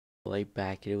Like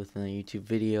back here with another YouTube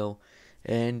video.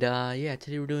 And yeah,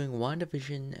 today we're doing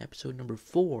WandaVision episode number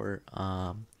 4.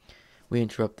 We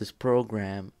interrupt this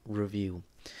program review.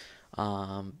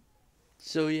 Um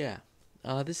so yeah.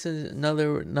 This is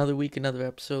another week, another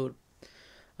episode.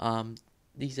 Um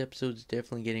these episodes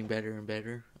definitely getting better and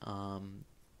better.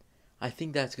 I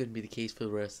think that's gonna be the case for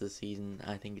the rest of the season.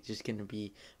 I think it's just gonna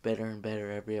be better and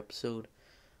better every episode.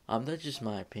 That's just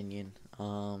my opinion.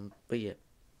 But yeah.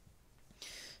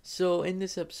 So in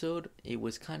this episode, it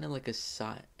was kind of like a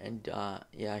side, and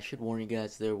yeah, I should warn you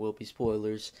guys there will be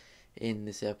spoilers in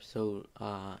this episode.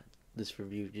 This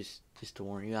review, just to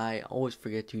warn you, I always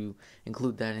forget to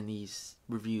include that in these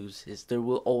reviews. Is there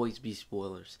will always be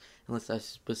spoilers unless I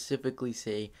specifically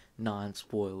say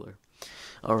non-spoiler.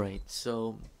 All right,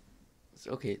 so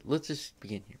okay, let's just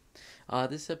begin here.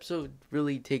 This episode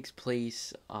really takes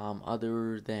place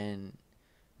other than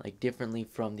like differently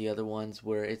from the other ones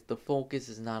where it's the focus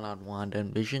is not on Wanda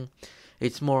and Vision.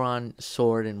 It's more on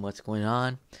Sword and what's going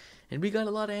on. And we got a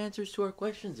lot of answers to our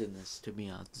questions in this, to be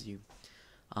honest with you.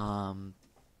 Um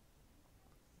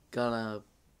got a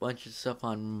bunch of stuff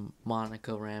on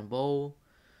Monica Rambeau,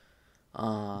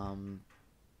 um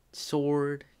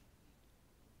Sword,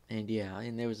 and yeah,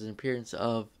 and there was an appearance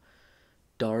of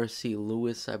Darcy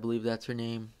Lewis, I believe that's her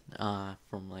name,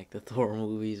 from like the Thor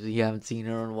movies. We haven't seen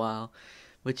her in a while,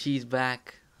 but she's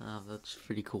back. That's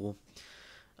pretty cool.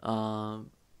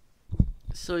 Um,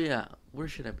 so yeah, where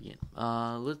should I begin?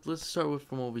 Let's start with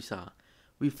from what we saw.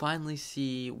 We finally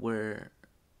see where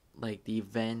like the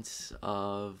events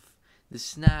of the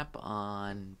snap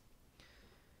on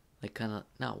like kind of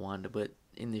not Wanda, but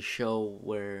in the show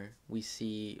where we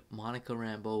see Monica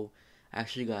Rambeau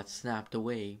actually got snapped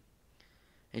away,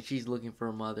 and she's looking for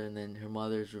her mother, and then her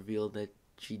mother's revealed that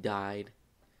she died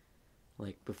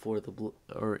like before the blip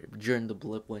or during the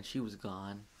blip when she was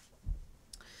gone.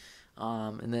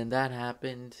 And then that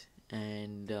happened,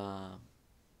 and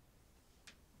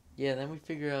yeah, then we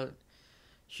figure out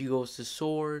she goes to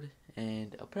Sword,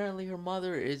 and apparently her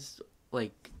mother is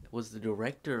like was the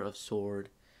director of Sword,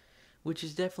 which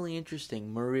is definitely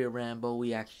interesting. Maria Rambeau,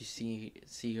 we actually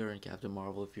see her in Captain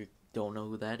Marvel. If you don't know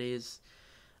who that is,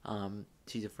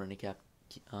 she's a friend of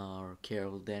or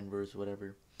Carol Danvers,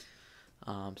 whatever.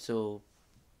 So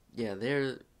yeah,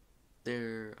 there,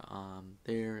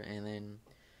 and then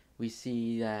we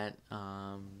see that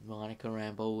Monica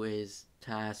Rambeau is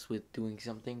tasked with doing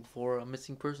something for a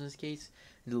missing persons case,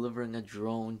 delivering a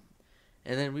drone,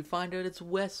 and then we find out it's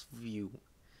Westview,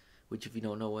 which if you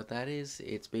don't know what that is,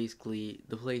 it's basically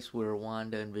the place where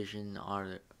Wanda and Vision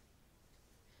are,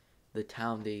 the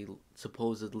town they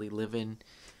supposedly live in,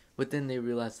 but then they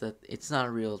realize that it's not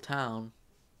a real town,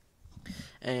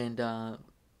 and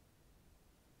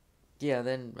yeah,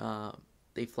 then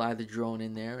they fly the drone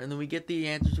in there, and then we get the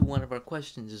answer to one of our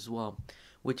questions as well,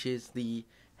 which is the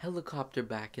helicopter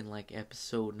back in like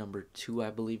episode number 2, I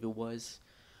believe it was.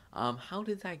 How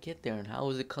did that get there, and how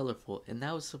was it colorful? And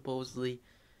that was supposedly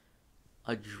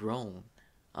a drone.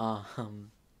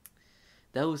 Um,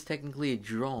 that was technically a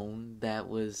drone that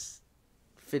was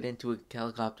fit into a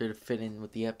helicopter to fit in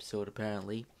with the episode,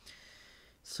 apparently.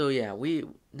 So yeah, we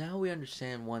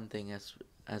understand one thing as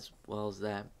well as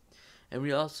that. And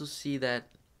we also see that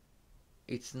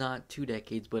it's not 2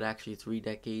 decades, but actually 3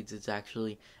 decades. It's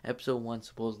actually episode 1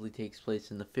 supposedly takes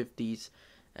place in the 50s,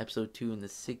 episode 2 in the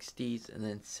 60s, and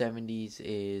then 70s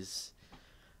is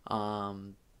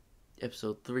um,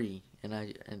 episode 3.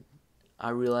 And I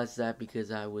realized that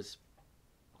because I was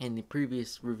in the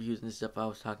previous reviews and stuff I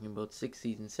was talking about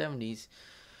 60s and 70s,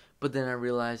 but then I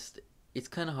realized it's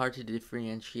kind of hard to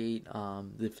differentiate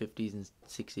the 50s and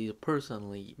 60s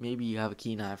personally. Maybe you have a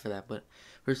keen eye for that, but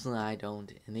personally I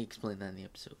don't, and they explain that in the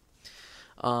episode.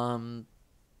 Um,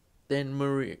 then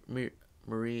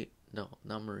no,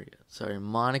 not Maria, sorry,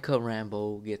 Monica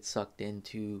Rambeau gets sucked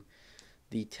into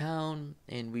the town,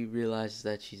 and we realize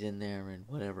that she's in there and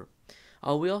whatever.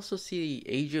 We also see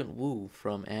Agent Wu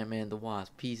from Ant-Man the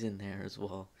Wasp. He's in there as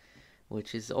well,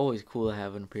 which is always cool to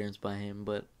have an appearance by him,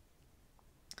 but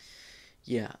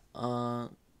yeah,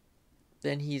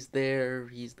 then he's there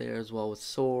as well with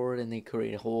Sword, and they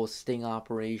create a whole sting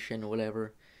operation or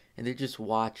whatever, and they're just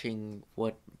watching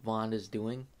what Wanda's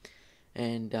doing,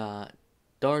 and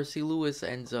Darcy Lewis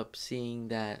ends up seeing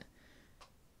that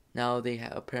now they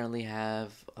apparently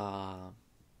have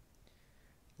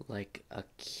like a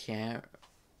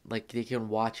like they can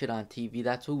watch it on TV.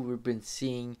 That's what we've been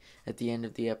seeing at the end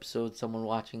of the episode. Someone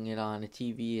watching it on a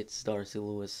TV. It's Darcy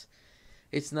Lewis.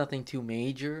 It's nothing too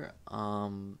major.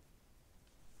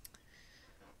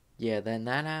 Yeah, then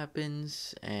that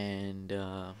happens, and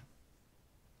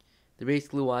they're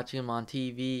basically watching him on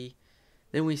TV.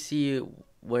 Then we see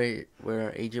where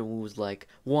Agent Wu was like,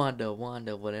 Wanda,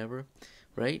 Wanda, whatever,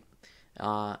 right?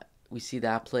 Uh, we see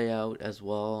that play out as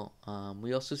well.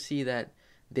 We also see that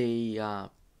they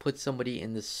put somebody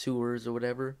in the sewers or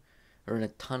whatever, or in a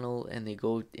tunnel, and they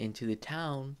go into the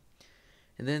town,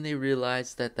 and then they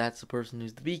realize that that's the person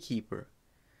who's the beekeeper,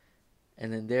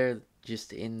 and then they're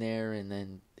just in there, and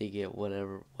then they get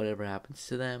whatever happens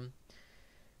to them,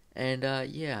 and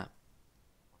yeah,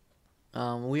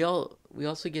 we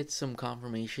also get some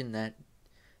confirmation that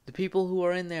the people who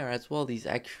are in there as well, these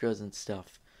extras and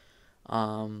stuff,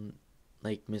 um,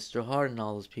 like Mr. Hart and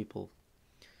all those people,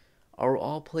 are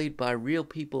all played by real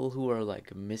people who are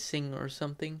like missing or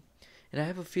something. And I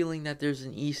have a feeling that there's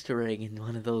an Easter egg in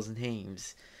one of those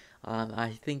names.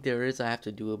 I think there is. I have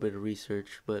to do a bit of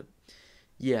research, but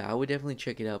yeah, I would definitely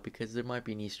check it out because there might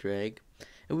be an Easter egg.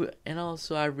 And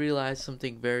also, I realized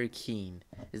something very keen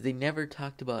is they never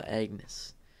talked about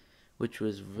Agnes, which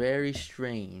was very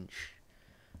strange.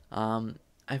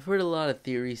 I've heard a lot of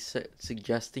theories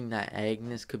suggesting that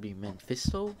Agnes could be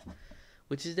Mephisto,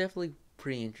 which is definitely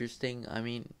pretty interesting. I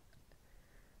mean,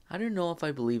 I don't know if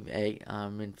I believe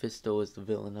Mephisto is the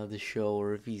villain of the show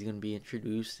or if he's going to be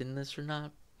introduced in this or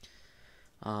not.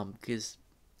 Because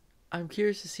I'm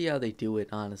curious to see how they do it,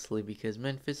 honestly, because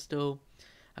Mephisto,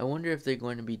 I wonder if they're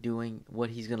going to be doing what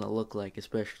he's going to look like,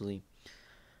 especially.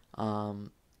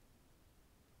 Um,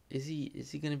 is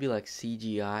he going to be like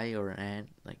CGI or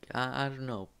like I don't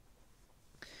know.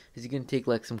 Is he going to take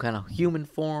like some kind of human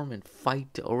form and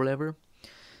fight or whatever?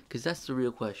 Because that's the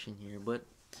real question here. But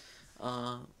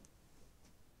uh,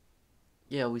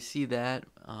 yeah, we see that.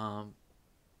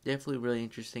 Definitely really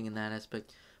interesting in that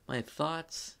aspect. My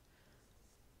thoughts.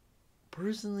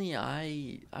 Personally,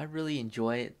 I really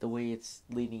enjoy it the way it's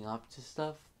leading up to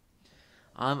stuff.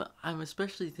 I'm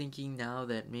especially thinking now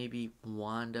that maybe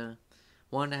Wanda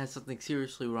has something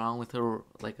seriously wrong with her,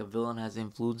 like a villain has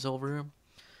influence over her,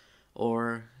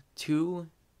 or two,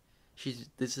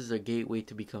 this is a gateway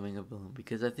to becoming a villain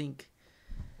because I think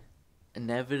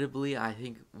inevitably I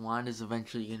think Wanda's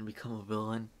eventually gonna become a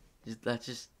villain. That's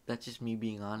just me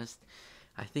being honest.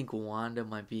 I think Wanda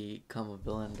might become a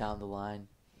villain down the line.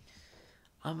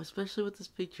 Especially with this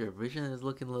picture, Vision is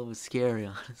looking a little bit scary.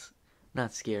 Honest,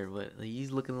 not scared, but like, he's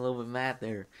looking a little bit mad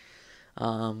there.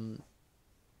 Um,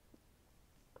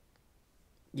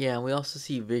 yeah, we also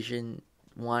see Vision.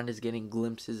 Wanda's getting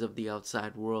glimpses of the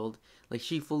outside world. Like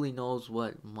she fully knows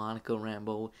what Monica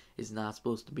Rambeau is not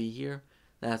supposed to be here.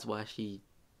 That's why she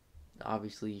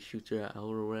obviously shoots her out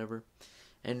or whatever.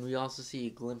 And we also see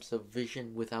a glimpse of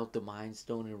Vision without the Mind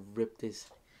Stone and ripped his,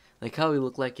 like how he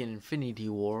looked like in Infinity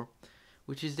War,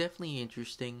 which is definitely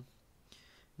interesting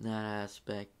in that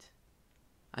aspect.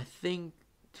 I think,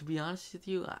 to be honest with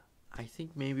you, I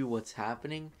think maybe what's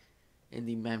happening in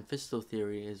the Mephisto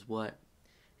theory is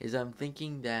I'm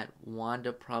thinking that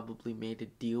Wanda probably made a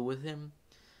deal with him,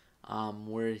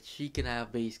 where she can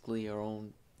have basically her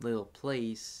own little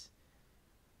place,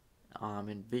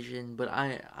 in Vision. But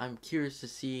I'm curious to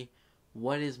see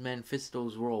what is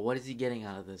Mephisto's role. What is he getting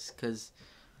out of this? Because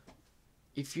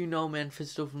if you know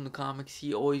Mephisto from the comics,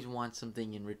 he always wants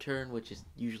something in return, which is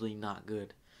usually not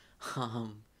good.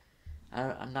 Um,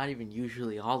 I'm not even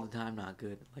usually all the time not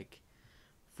good. Like,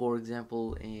 for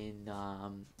example, in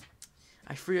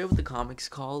I forget what the comic's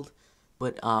called,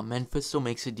 but Mephisto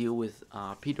makes a deal with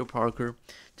Peter Parker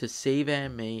to save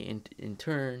Aunt May. In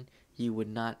turn, he would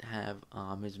not have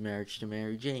his marriage to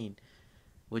Mary Jane,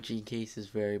 which in case is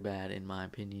very bad in my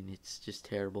opinion. It's just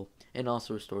terrible, and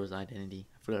also restores identity.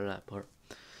 I forgot that part.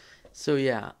 So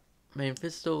yeah,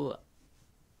 Mephisto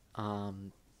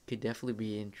could definitely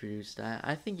be introduced.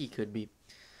 I think he could be.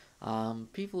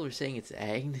 People are saying it's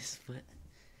Agnes, but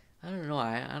I don't know.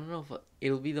 I don't know if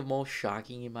it'll be the most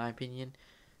shocking in my opinion.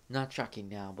 Not shocking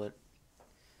now, but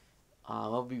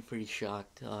I'll be pretty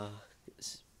shocked.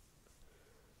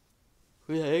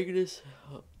 Yeah,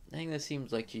 Agnes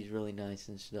seems like she's really nice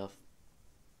and stuff.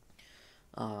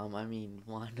 I mean,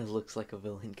 Wanda looks like a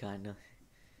villain, kinda.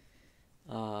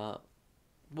 Uh,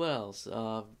 what else?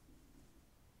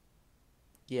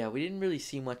 Yeah, we didn't really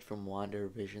see much from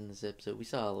WandaVision this episode. We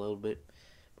saw a little bit,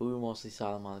 but we mostly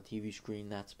saw them on the TV screen.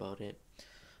 That's about it.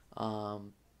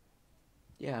 Um,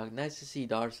 yeah, nice to see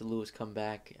Darcy Lewis come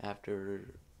back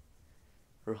after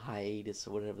her hiatus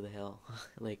or whatever the hell.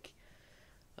 Like,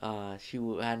 she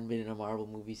hadn't been in a Marvel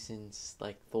movie since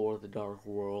like Thor: The Dark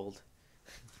World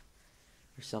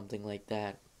or something like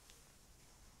that.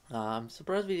 I'm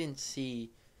surprised we didn't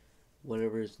see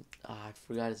whatever I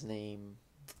forgot his name.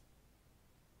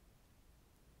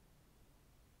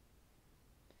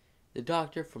 the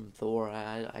doctor from Thor.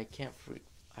 I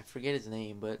forget his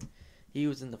name, but he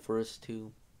was in the first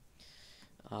two.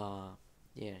 Uh,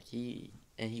 yeah, he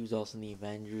was also in the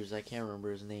Avengers. I can't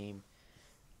remember his name.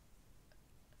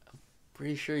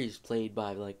 Pretty sure he's played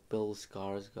by like Bill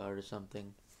Skarsgård or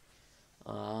something.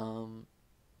 I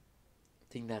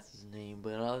think that's his name.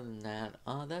 But other than that,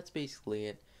 that's basically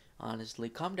it. Honestly,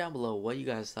 comment down below what you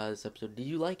guys thought of this episode. Did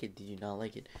you like it? Did you not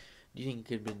like it? Do you think it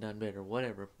could have been done better?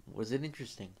 Whatever. Was it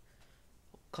interesting?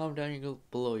 Comment down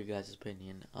below your guys'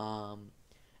 opinion.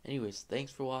 Anyways,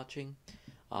 thanks for watching.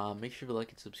 Make sure to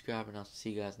like and subscribe, and I'll see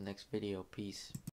you guys in the next video. Peace.